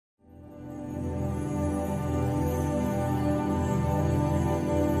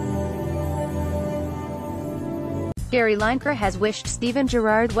Lineker has wished Steven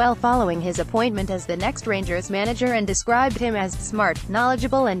Gerrard well following his appointment as the next Rangers manager and described him as smart,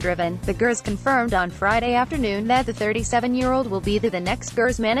 knowledgeable and driven. The Gers confirmed on Friday afternoon that the 37-year-old will be the next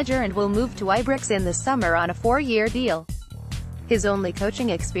Gers manager and will move to Ibrox in the summer on a 4-year deal. His only coaching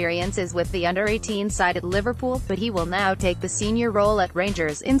experience is with the under-18 side at Liverpool, but he will now take the senior role at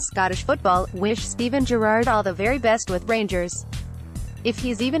Rangers in Scottish football. Wish Steven Gerrard all the very best with Rangers. If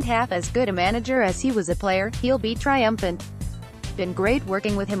he's even half as good a manager as he was a player, he'll be triumphant. Been great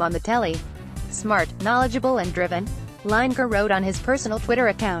working with him on the telly. Smart, knowledgeable and driven, Lineker wrote on his personal Twitter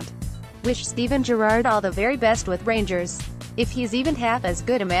account. Wish Steven Gerrard all the very best with Rangers. If he's even half as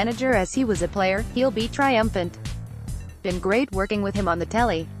good a manager as he was a player, he'll be triumphant. Been great working with him on the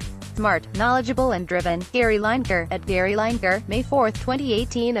telly. Smart, knowledgeable and driven, Gary Lineker, at Gary Lineker, May 4,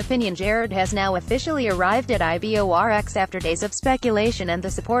 2018. Opinion. Gerrard has now officially arrived at Ibrox after days of speculation, and the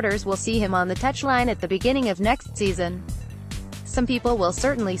supporters will see him on the touchline at the beginning of next season. Some people will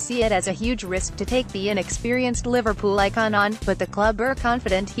certainly see it as a huge risk to take the inexperienced Liverpool icon on, but the club are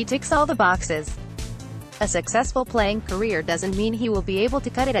confident he ticks all the boxes. A successful playing career doesn't mean he will be able to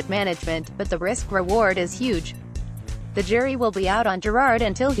cut it at management, but the risk-reward is huge. The jury will be out on Gerrard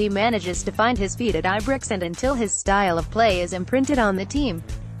until he manages to find his feet at Ibrox and until his style of play is imprinted on the team.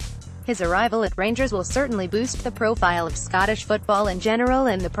 His arrival at Rangers will certainly boost the profile of Scottish football in general,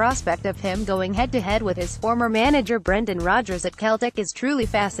 and the prospect of him going head-to-head with his former manager Brendan Rodgers at Celtic is truly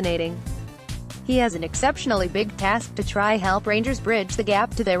fascinating. He has an exceptionally big task to try help Rangers bridge the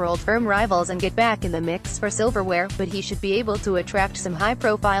gap to their old firm rivals and get back in the mix for silverware, but he should be able to attract some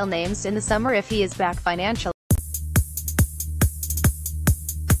high-profile names in the summer if he is back financially.